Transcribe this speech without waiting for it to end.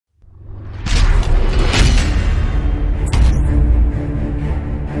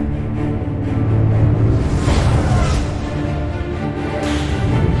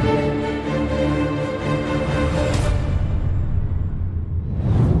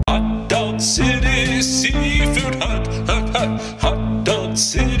Dog City Seafood Hut, hut, hut. Hot Dog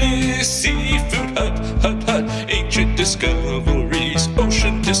City Seafood Hut, hut, hut. Ancient discoveries,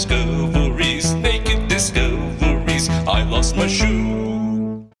 ocean discoveries, naked discoveries. I lost my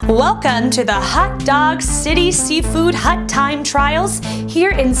shoe. Welcome to the Hot Dog City Seafood Hut Time Trials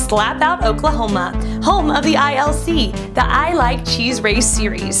here in Slapout, Oklahoma, home of the ILC, the I Like Cheese Race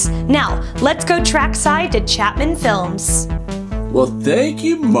series. Now, let's go trackside to Chapman Films. Well, thank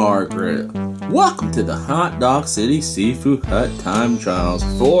you, Margaret. Welcome to the Hot Dog City Seafood Hut Time Trials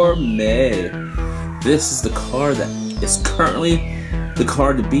for May. This is the car that is currently the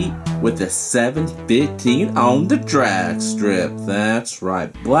car to beat with the 715 on the drag strip. That's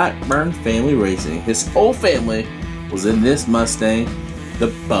right, Blackburn Family Racing. His whole family was in this Mustang, the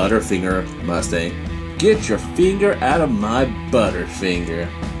Butterfinger Mustang. Get your finger out of my Butterfinger.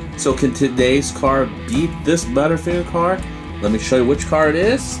 So can today's car beat this Butterfinger car? Let me show you which car it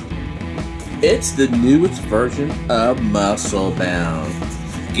is. It's the newest version of Muscle Bound.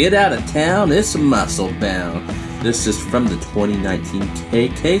 Get out of town, it's Muscle Bound. This is from the 2019 K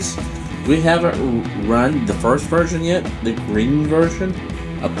case. We haven't run the first version yet, the green version.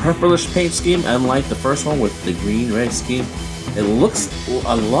 A purplish paint scheme, unlike the first one with the green red scheme. It looks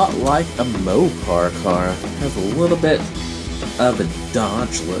a lot like a Mopar car. It has a little bit of a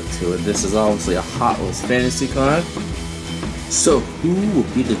Dodge look to it. This is obviously a Hot Wheels fantasy car. So who will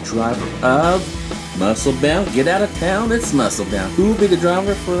be the driver of Muscle Bound? Get out of town, it's Muscle Bound. Who will be the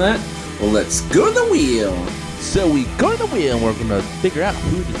driver for that? Well, let's go to the wheel. So we go to the wheel and we're going to figure out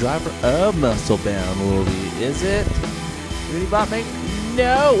who the driver of Muscle Bound will be. Is it Rudy Botman?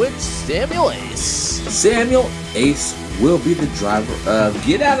 No, it's Samuel Ace. Samuel Ace will be the driver of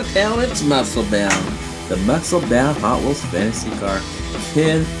Get Out of Town, it's Muscle Bound. The Muscle Bound Hot Wheels fantasy car.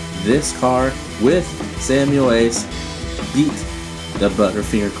 Can this car with Samuel Ace beat the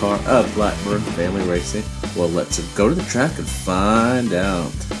Butterfinger car of Blackburn Family Racing? Well, let's go to the track and find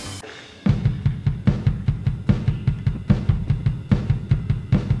out.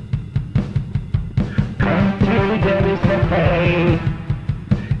 Come to Debbie's Buffet.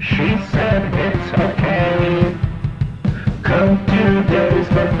 She said it's okay. Come to Debbie's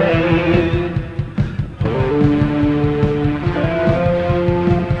Buffet.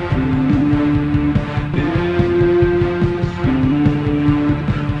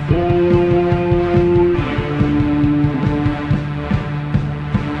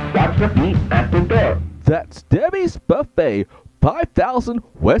 That's Debbie's Buffet, 5000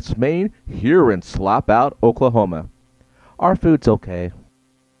 West Main, here in Slapout, Oklahoma. Our food's okay.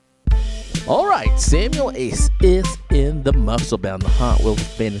 Alright, Samuel Ace is in the Muscle Bound, the Hot Wheels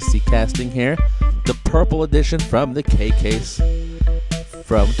fantasy casting here. The purple edition from the K case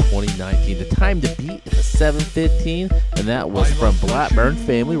from 2019. The time to beat is a 715, and that was from Blackburn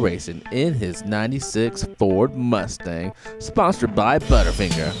Family Racing in his 96 Ford Mustang, sponsored by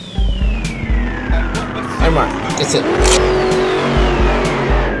Butterfinger. Hey Mark, that's it.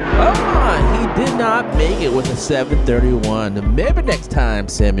 He did not make it with a 731. Maybe next time,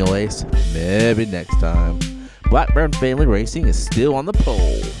 Samuel Ace. Maybe next time. Blackburn Family Racing is still on the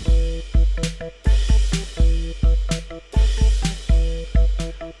pole.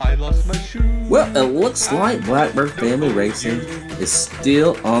 I lost my shoe. Well, it looks like Blackburn Family Racing is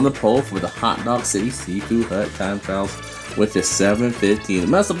still on the pole for the Hot Dog City Seafood Hut Time Trials with the 715.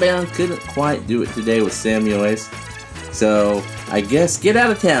 Muscle Bound couldn't quite do it today with Samuel Ace. So, I guess get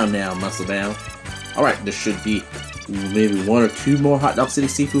out of town now, Muscle Bound. Alright, there should be maybe one or two more Hot Dog City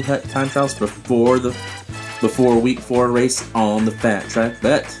Seafood Hut Time Trials before week 4 race on the fat track.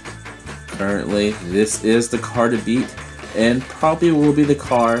 But, currently, this is the car to beat and probably will be the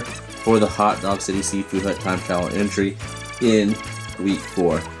car for the Hot Dog City Seafood Hut Time Trial entry in week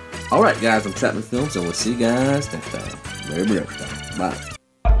 4. Alright guys, I'm Chapman Films and we'll see you guys next time. Maybe next time. Bye.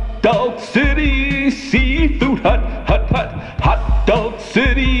 Dog City Seafood Hut, hut, hut. Hot Dog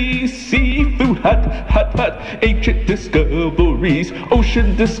City Seafood Hut, hut, hut. Ancient discoveries,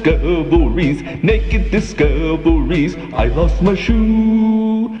 ocean discoveries, naked discoveries. I lost my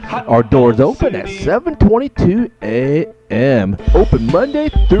shoe. Our doors open at 7:22 a.m. Open Monday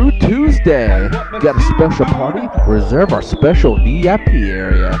through Tuesday. Got a special party? Reserve our special VIP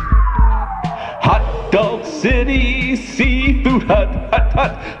area. Hot Dog City Seafood Hut, hut,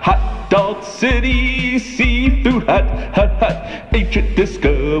 hut. Hot Dog City Seafood Hut, hut, hut. Ancient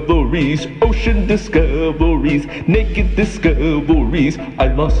discoveries, ocean discoveries, naked discoveries. I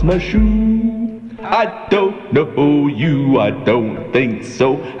lost my shoe. I don't know you, I don't think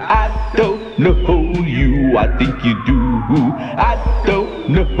so. I don't know you, I think you do. I don't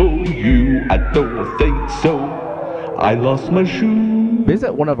know you, I don't think so. I lost my shoe.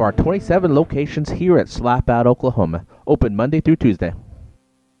 Visit one of our 27 locations here at Slap Out, Oklahoma, open Monday through Tuesday.